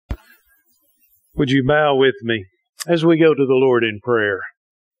Would you bow with me as we go to the Lord in prayer?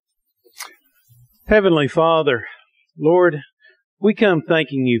 Heavenly Father, Lord, we come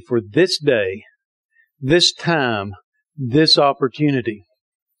thanking you for this day, this time, this opportunity.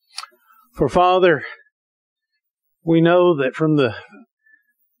 For Father, we know that from the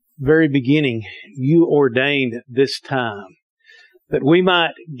very beginning, you ordained this time that we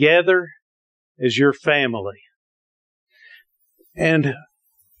might gather as your family and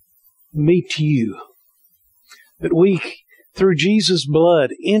meet you, that we, through Jesus'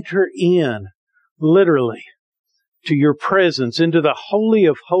 blood, enter in literally to your presence, into the Holy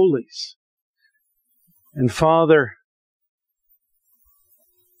of Holies. And Father,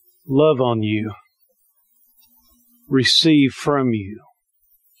 love on you, receive from you.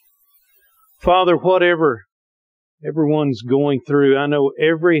 Father, whatever everyone's going through, I know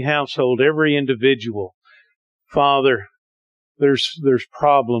every household, every individual, Father, there's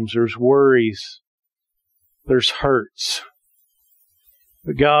problems, there's worries, there's hurts.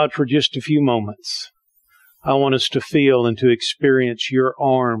 But God, for just a few moments, I want us to feel and to experience your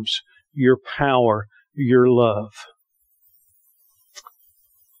arms, your power, your love.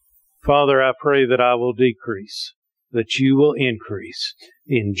 Father, I pray that I will decrease, that you will increase.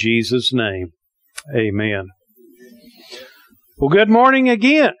 In Jesus' name, amen. Well, good morning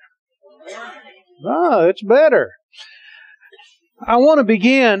again. It's better. I want to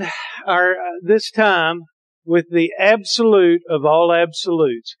begin this time with the absolute of all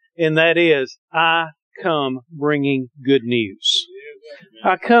absolutes, and that is, I come bringing good news.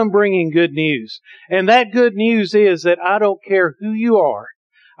 I come bringing good news. And that good news is that I don't care who you are.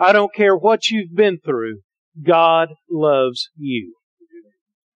 I don't care what you've been through. God loves you.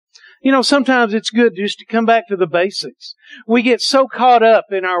 You know, sometimes it's good just to come back to the basics. We get so caught up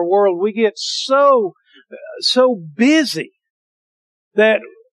in our world. We get so busy that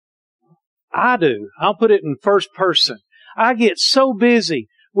I'll put it in first person. I get so busy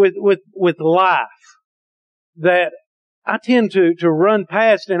with life that I tend to run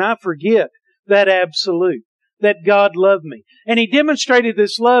past and I forget that absolute, that God loved me. And He demonstrated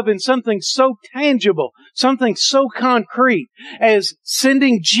this love in something so tangible, something so concrete as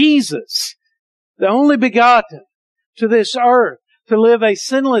sending Jesus, the only begotten, to this earth to live a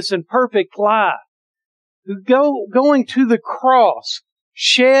sinless and perfect life. Going to the cross,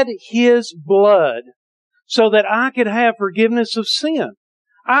 shed His blood so that I could have forgiveness of sin.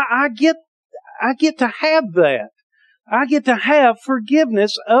 I get to have that. I get to have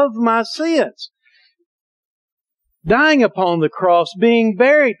forgiveness of my sins. Dying upon the cross, being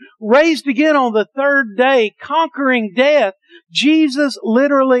buried, raised again on the third day, conquering death, Jesus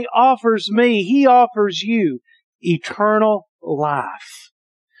literally offers me, He offers you eternal life.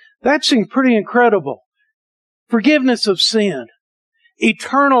 That's pretty incredible. Forgiveness of sin.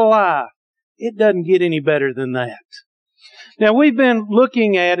 Eternal life. It doesn't get any better than that. Now, we've been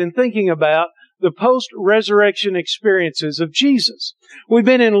looking at and thinking about the post-resurrection experiences of Jesus. We've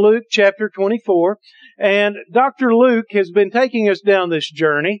been in Luke chapter 24, and Dr. Luke has been taking us down this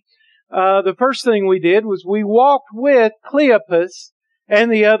journey. The first thing we did was we walked with Cleopas and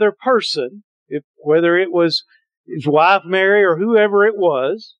the other person, whether it was his wife Mary or whoever it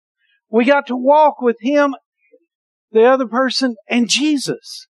was. We got to walk with him, the other person, and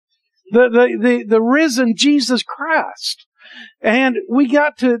Jesus, the risen Jesus Christ. And we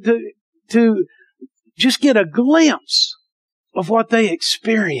got to just get a glimpse of what they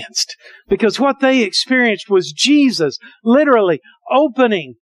experienced. Because what they experienced was Jesus literally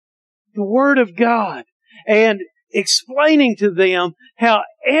opening the Word of God and explaining to them how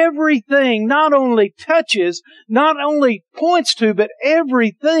everything not only touches, not only points to, but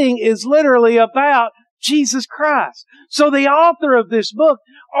everything is literally about Jesus Christ. So the author of this book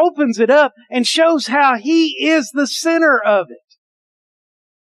opens it up and shows how He is the center of it.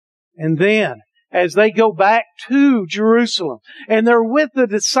 And then, as they go back to Jerusalem, and they're with the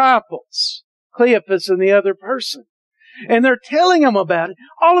disciples, Cleopas and the other person, and they're telling them about it,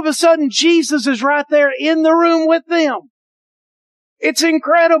 all of a sudden Jesus is right there in the room with them. It's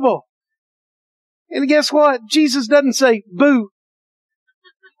incredible. And guess what? Jesus doesn't say, boo.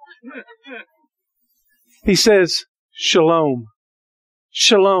 He says, shalom.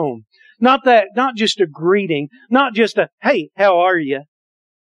 Shalom. Not just a greeting, not just a, hey, how are you?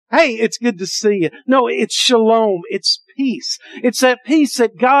 Hey, it's good to see you. No, it's shalom. It's peace. It's that peace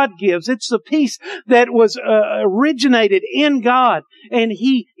that God gives. It's the peace that was originated in God. And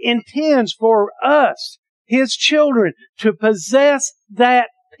He intends for us, His children, to possess that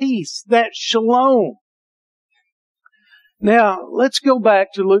peace, that shalom. Now, let's go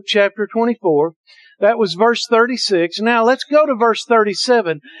back to Luke chapter 24. That was verse 36. Now let's go to verse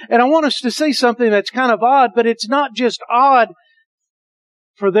 37. And I want us to see something that's kind of odd, but it's not just odd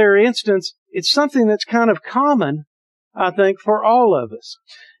for their instance. It's something that's kind of common, I think, for all of us.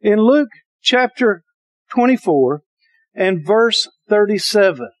 In Luke chapter 24 and verse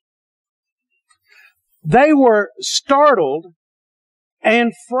 37, they were startled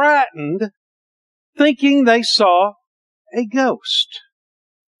and frightened, thinking they saw a ghost.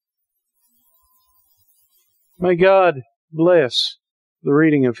 May God bless the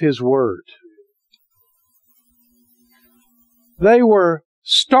reading of His Word. They were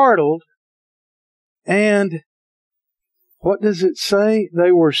startled, and what does it say?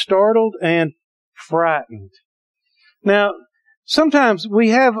 They were startled and frightened. Now, sometimes we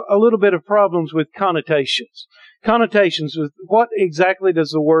have a little bit of problems with connotations. Connotations with what exactly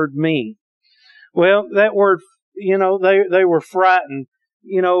does the word mean? Well, that word, they were frightened.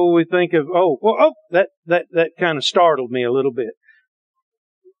 We think of, that kind of startled me a little bit.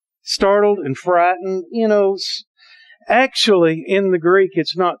 Startled and frightened, actually in the Greek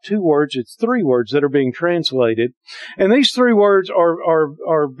it's not two words, it's three words that are being translated. And these three words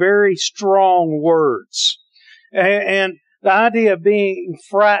are very strong words. And the idea of being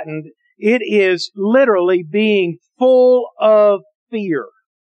frightened, it is literally being full of fear.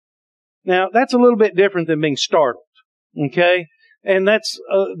 Now, that's a little bit different than being startled. Okay? And that's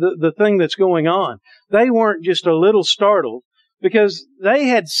the thing that's going on. They weren't just a little startled because they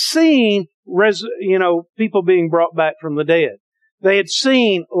had seen, people being brought back from the dead. They had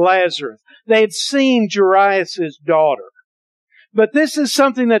seen Lazarus. They had seen Jairus' daughter. But this is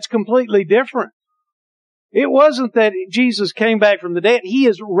something that's completely different. It wasn't that Jesus came back from the dead. He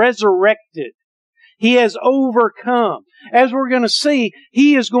is resurrected. He has overcome. As we're going to see,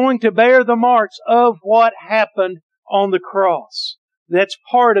 He is going to bear the marks of what happened on the cross. That's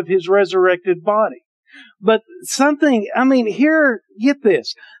part of His resurrected body. But here, get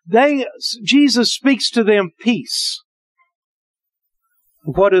this. Jesus speaks to them peace.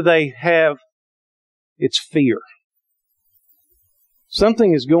 What do they have? It's fear.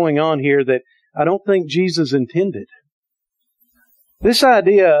 Something is going on here that I don't think Jesus intended. This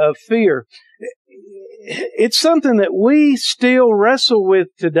idea of fear, it's something that we still wrestle with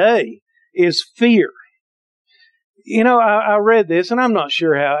today, is fear. I read this, and I'm not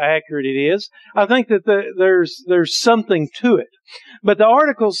sure how accurate it is. I think that there's something to it. But the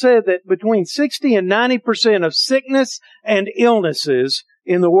article said that between 60 and 90% of sickness and illnesses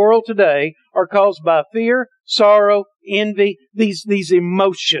in the world today are caused by fear, sorrow, envy, these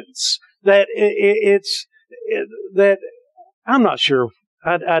emotions. That I'm not sure.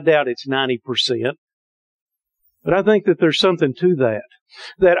 I doubt it's 90%. But I think that there's something to that.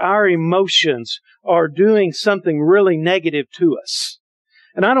 That our emotions are doing something really negative to us.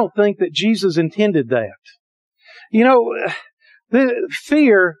 And I don't think that Jesus intended that. The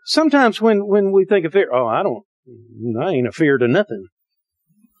fear, sometimes when we think of fear, I ain't afeard of nothing.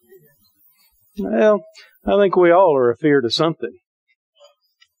 Well, I think we all are afeard of something.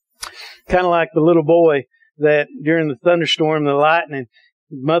 Kind of like the little boy that during the thunderstorm, the lightning,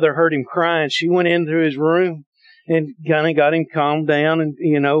 his mother heard him crying. She went into his room and kind of got him calmed down and,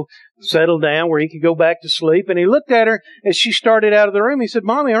 settled down where he could go back to sleep. And he looked at her as she started out of the room. He said,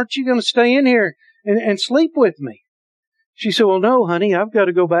 "Mommy, aren't you going to stay in here and sleep with me?" She said, "Well, no, honey, I've got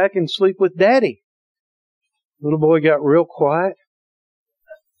to go back and sleep with Daddy." The little boy got real quiet.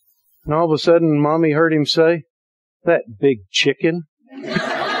 And all of a sudden, Mommy heard him say, "That big chicken."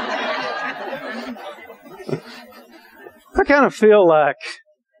 I kind of feel like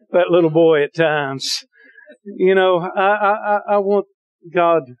that little boy at times. I want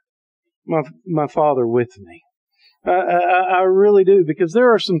God, my Father, with me. I really do, because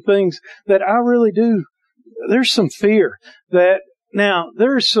there are some things that I really do. There's some fear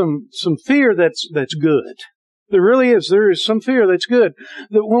there's some fear that's good. There really is. There is some fear that's good.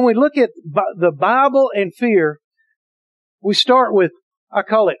 That when we look at the Bible and fear, we start with, I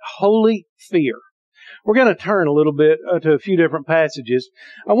call it holy fear. We're going to turn a little bit to a few different passages.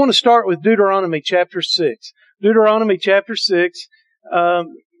 I want to start with Deuteronomy chapter 6. Deuteronomy chapter 6,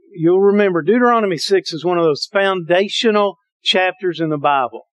 you'll remember Deuteronomy 6 is one of those foundational chapters in the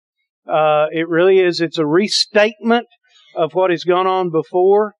Bible. It really is. It's a restatement of what has gone on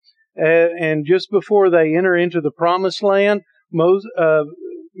before. And just before they enter into the promised land,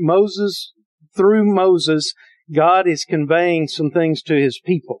 through Moses, God is conveying some things to His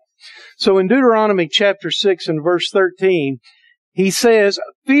people. So in Deuteronomy chapter 6 and verse 13, He says,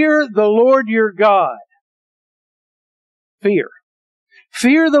 "Fear the Lord your God." Fear.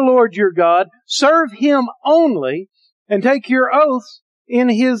 "Fear the Lord your God, serve Him only, and take your oaths in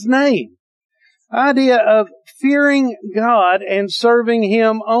His name." idea of fearing God and serving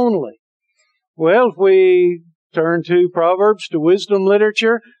Him only. Well, if we turn to Proverbs, to wisdom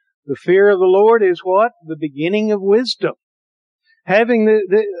literature, the fear of the Lord is what? The beginning of wisdom. Having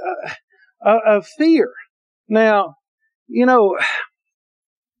a fear. Now, you know,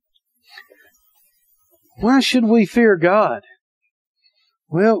 why should we fear God?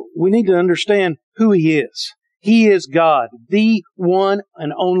 Well, we need to understand who He is. He is God, the one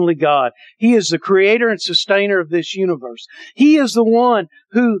and only God. He is the creator and sustainer of this universe. He is the one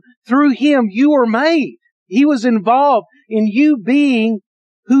who, through Him, you are made. He was involved in you being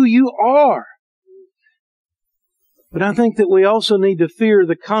who you are. But I think that we also need to fear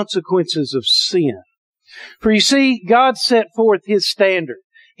the consequences of sin. For you see, God set forth His standard.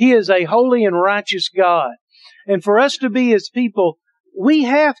 He is a holy and righteous God. And for us to be His people, we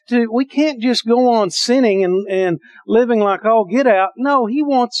can't just go on sinning and living like all get out. No, He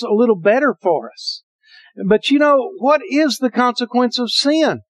wants a little better for us. But you know, what is the consequence of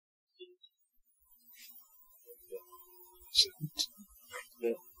sin?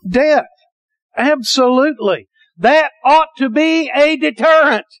 Death. Absolutely. That ought to be a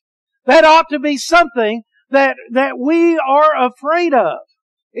deterrent. That ought to be something that we are afraid of,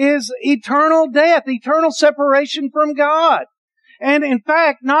 is eternal death, eternal separation from God. And in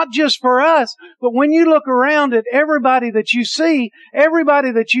fact, not just for us, but when you look around at everybody that you see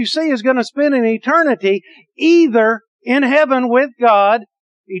is going to spend an eternity either in heaven with God,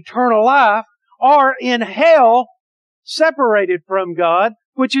 eternal life, or in hell, separated from God,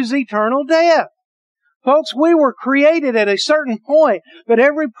 which is eternal death. Folks, we were created at a certain point, but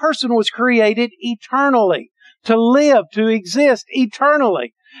every person was created eternally, to live, to exist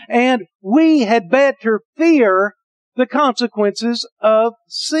eternally. And we had better fear the consequences of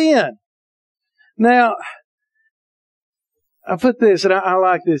sin. Now, I put this, and I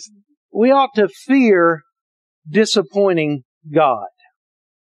like this. We ought to fear disappointing God.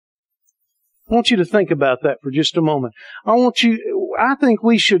 I want you to think about that for just a moment. I think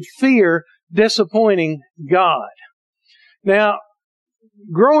we should fear disappointing God. Now,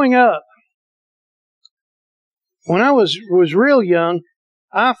 growing up, when I was real young,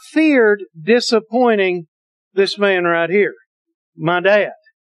 I feared disappointing this man right here, my dad.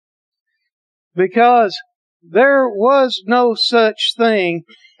 Because there was no such thing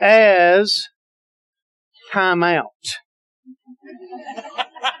as time out.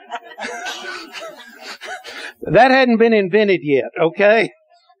 That hadn't been invented yet, okay?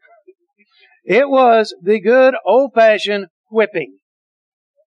 It was the good old-fashioned whipping.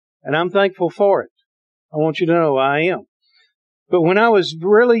 And I'm thankful for it. I want you to know I am. But when I was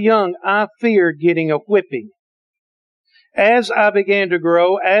really young, I feared getting a whipping. As I began to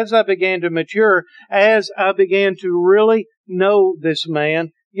grow, as I began to mature, as I began to really know this man,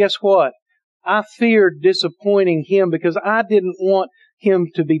 guess what? I feared disappointing him because I didn't want him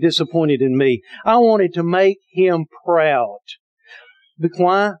to be disappointed in me. I wanted to make him proud.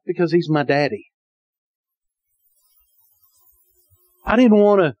 Why? Because he's my daddy. I didn't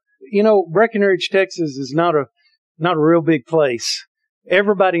want to, Breckenridge, Texas is not a real big place.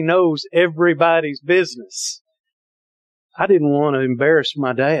 Everybody knows everybody's business. I didn't want to embarrass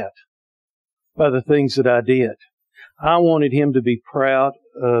my dad by the things that I did. I wanted him to be proud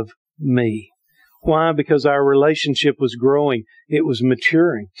of me. Why? Because our relationship was growing. It was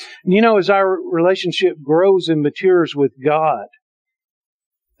maturing. And as our relationship grows and matures with God,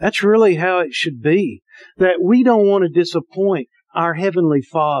 that's really how it should be. That we don't want to disappoint our Heavenly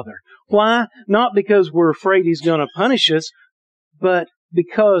Father. Why? Not because we're afraid He's going to punish us, but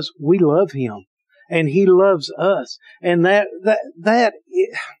because we love Him and He loves us. And that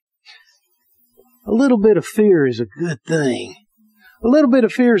a little bit of fear is a good thing. A little bit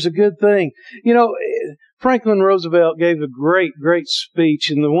of fear is a good thing. Franklin Roosevelt gave a great, great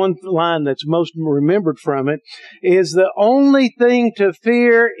speech, and the one line that's most remembered from it is, the only thing to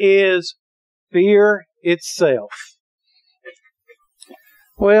fear is fear itself.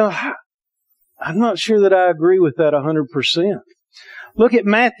 Well, I'm not sure that I agree with that 100%. Look at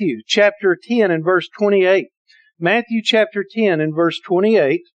Matthew chapter 10 and verse 28. Matthew chapter 10 and verse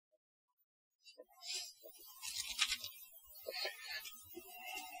 28.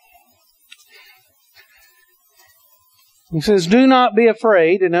 He says, do not be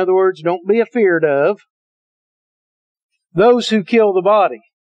afraid. In other words, don't be afeared of those who kill the body,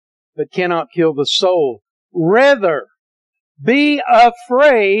 but cannot kill the soul. Rather, be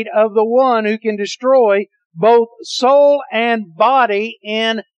afraid of the one who can destroy both soul and body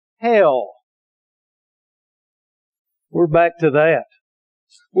in hell. We're back to that.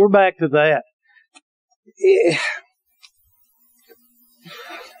 We're back to that.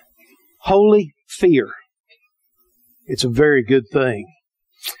 Holy fear. It's a very good thing.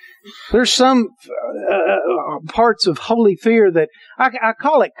 There's some parts of holy fear that I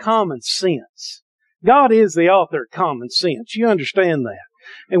call it common sense. God is the author of common sense. You understand that.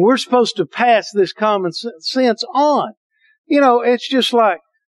 And we're supposed to pass this common sense on. You know, it's just like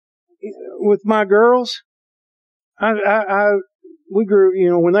with my girls. We grew, you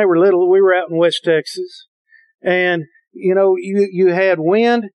know, when they were little, we were out in West Texas. And, you know, you had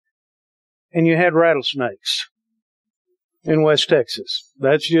wind and you had rattlesnakes in West Texas.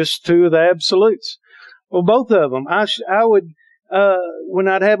 That's just two of the absolutes. Well, both of them, I would, when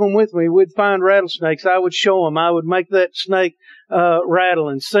I'd have them with me, we'd find rattlesnakes. I would show them. I would make that snake rattle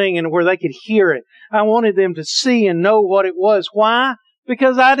and sing, and where they could hear it. I wanted them to see and know what it was. Why?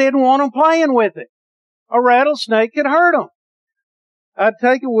 Because I didn't want them playing with it. A rattlesnake could hurt them. I'd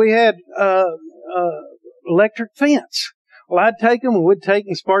take it. We had electric fence. Well, I'd take them and we'd take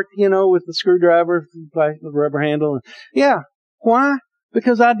and spark, you know, with the screwdriver, the rubber handle. Yeah. Why?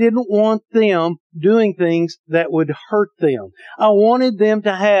 Because I didn't want them doing things that would hurt them. I wanted them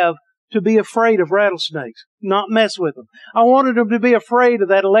to be afraid of rattlesnakes, not mess with them. I wanted them to be afraid of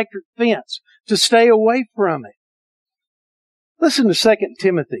that electric fence, to stay away from it. Listen to 2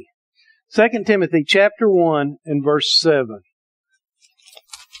 Timothy. 2 Timothy chapter 1 and verse 7.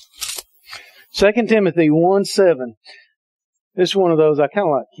 2 Timothy 1:7. This is one of those, I kind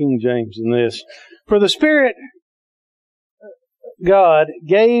of like King James in this. For the Spirit God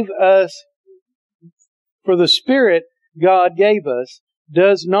gave us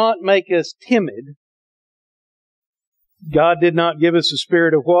does not make us timid. God did not give us a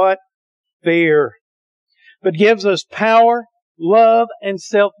spirit of what? Fear. But gives us power, love, and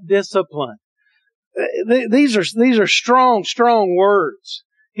self-discipline. These are strong, strong words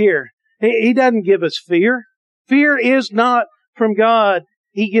here. He doesn't give us fear. Fear is not from God.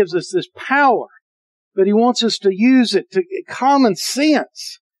 He gives us this power, but He wants us to use it to common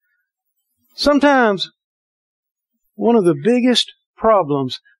sense. Sometimes one of the biggest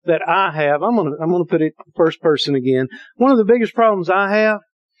problems that I have, I'm going to put it first person again. One of the biggest problems I have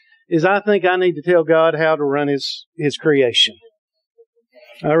is I think I need to tell God how to run His creation.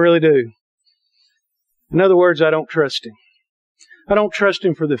 I really do. In other words, I don't trust Him. I don't trust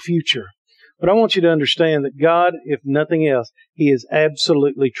Him for the future. But I want you to understand that God, if nothing else, He is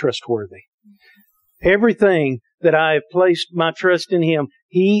absolutely trustworthy. Everything that I have placed my trust in Him,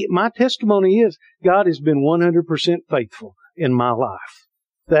 my testimony is God has been 100% faithful in my life.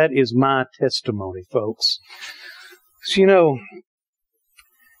 That is my testimony, folks. So, you know,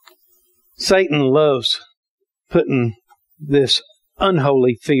 Satan loves putting this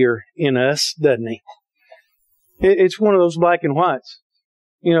unholy fear in us, doesn't he? It's one of those black and whites.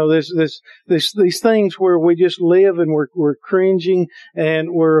 You know, these things where we just live and we're cringing and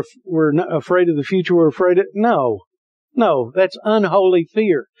we're not afraid of the future. We're afraid of, no, that's unholy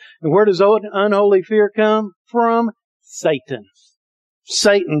fear. And where does unholy fear come from? Satan.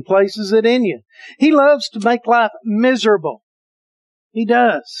 Satan places it in you. He loves to make life miserable. He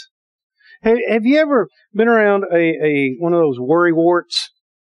does. Have you ever been around one of those worry warts?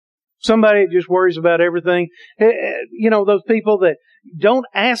 Somebody that just worries about everything. You know, those people that don't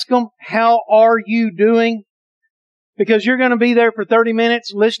ask them, how are you doing? Because you're going to be there for 30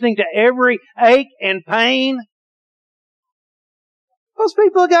 minutes listening to every ache and pain. Those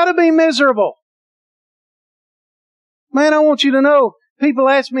people have got to be miserable. Man, I want you to know, people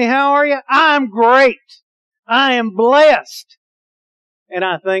ask me, how are you? I'm great. I am blessed. And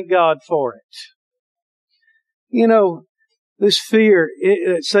I thank God for it. You know, this fear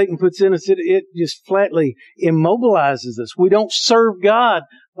that Satan puts in us, it just flatly immobilizes us. We don't serve God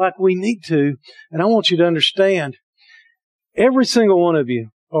like we need to. And I want you to understand, every single one of you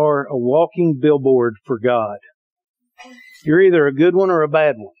are a walking billboard for God. You're either a good one or a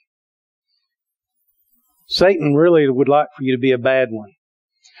bad one. Satan really would like for you to be a bad one.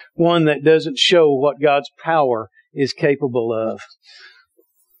 One that doesn't show what God's power is capable of.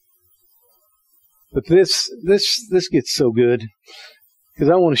 But this gets so good, because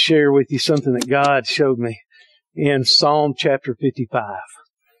I want to share with you something that God showed me in Psalm chapter 55.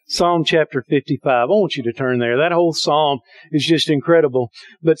 Psalm chapter 55. I want you to turn there. That whole psalm is just incredible.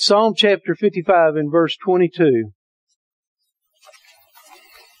 But Psalm chapter 55 in verse 22.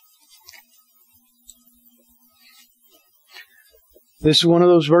 This is one of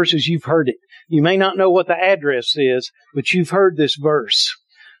those verses, you've heard it. You may not know what the address is, but you've heard this verse.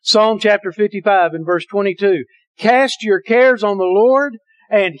 Psalm chapter 55 and verse 22. Cast your cares on the Lord,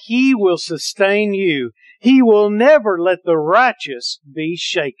 and He will sustain you. He will never let the righteous be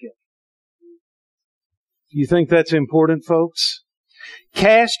shaken. You think that's important, folks?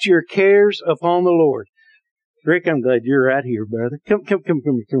 Cast your cares upon the Lord. Rick, I'm glad you're right here, brother. Come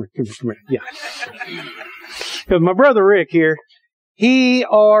here. Yeah. Because my brother Rick here, he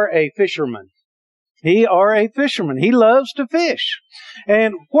are a fisherman. He loves to fish.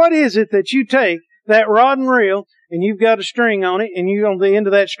 And what is it that you take that rod and reel, and you've got a string on it, and you on the end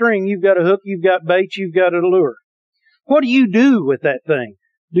of that string, you've got a hook, you've got bait, you've got a lure. What do you do with that thing?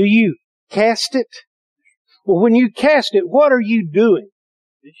 Do you cast it? Well, when you cast it, what are you doing?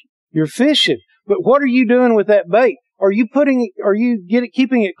 You're fishing. But what are you doing with that bait? Are you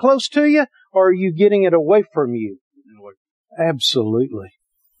keeping it close to you, or are you getting it away from you? Absolutely.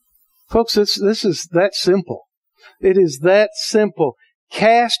 Folks, this is that simple. It is that simple.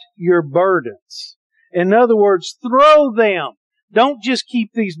 Cast your burdens. In other words, throw them. Don't just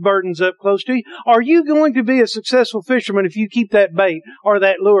keep these burdens up close to you. Are you going to be a successful fisherman if you keep that bait or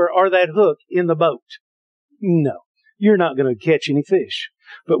that lure or that hook in the boat? No. You're not going to catch any fish.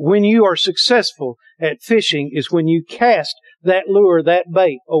 But when you are successful at fishing is when you cast that lure, that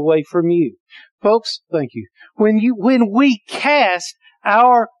bait away from you. Folks, thank you. When we cast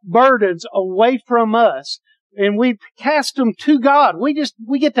our burdens away from us, and we cast them to God. We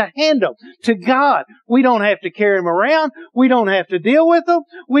get to hand them to God. We don't have to carry them around. We don't have to deal with them.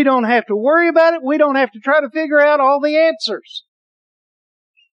 We don't have to worry about it. We don't have to try to figure out all the answers.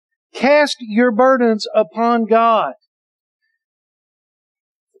 Cast your burdens upon God.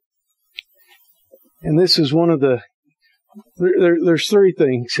 And this is one of there's three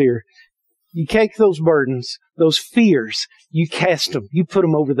things here. You take those burdens, those fears, you cast them, you put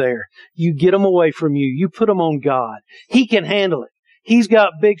them over there. You get them away from you. You put them on God. He can handle it. He's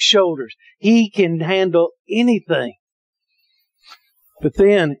got big shoulders. He can handle anything. But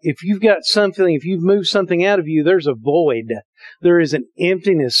then, if you've moved something out of you, there's a void. There is an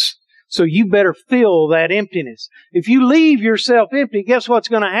emptiness. So you better fill that emptiness. If you leave yourself empty, guess what's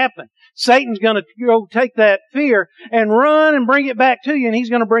going to happen? Satan's going to go take that fear and run and bring it back to you, and he's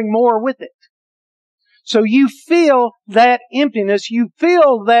going to bring more with it. So you fill that emptiness, you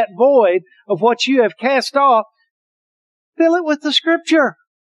fill that void of what you have cast off, fill it with the Scripture.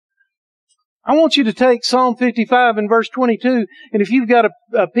 I want you to take Psalm 55 and verse 22, and if you've got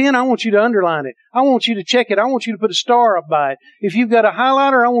a pen, I want you to underline it. I want you to check it. I want you to put a star up by it. If you've got a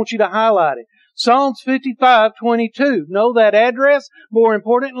highlighter, I want you to highlight it. Psalms 55:22. Know that address. More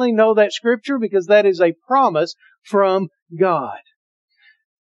importantly, know that Scripture, because that is a promise from God.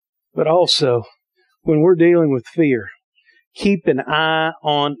 But also, when we're dealing with fear, keep an eye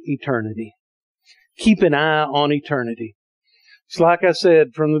on eternity. Keep an eye on eternity. It's like I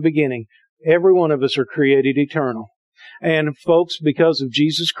said from the beginning, every one of us are created eternal. And folks, because of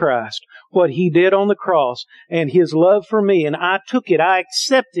Jesus Christ, what He did on the cross and His love for me, and I took it, I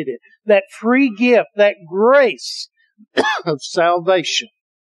accepted it, that free gift, that grace of salvation,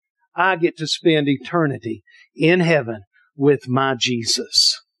 I get to spend eternity in heaven with my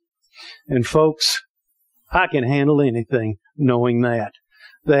Jesus. And folks, I can handle anything knowing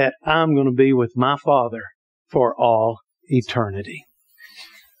that I'm going to be with my Father for all eternity.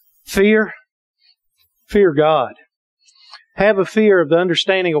 Fear God. Have a fear of the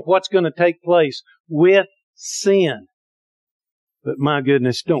understanding of what's going to take place with sin. But my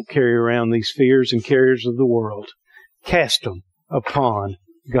goodness, don't carry around these fears and cares of the world. Cast them upon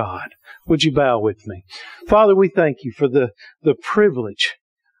God. Would you bow with me? Father, we thank You for the privilege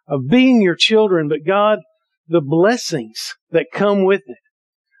of being Your children, but God, the blessings that come with it,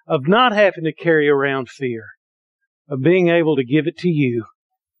 of not having to carry around fear, of being able to give it to You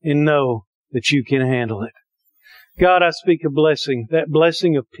and know that You can handle it. God, I speak a blessing, that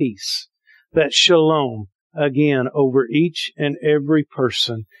blessing of peace, that shalom, again, over each and every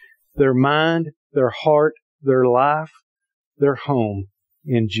person, their mind, their heart, their life, their home.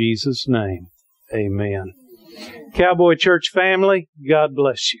 In Jesus' name, amen. Cowboy Church family, God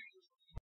bless you.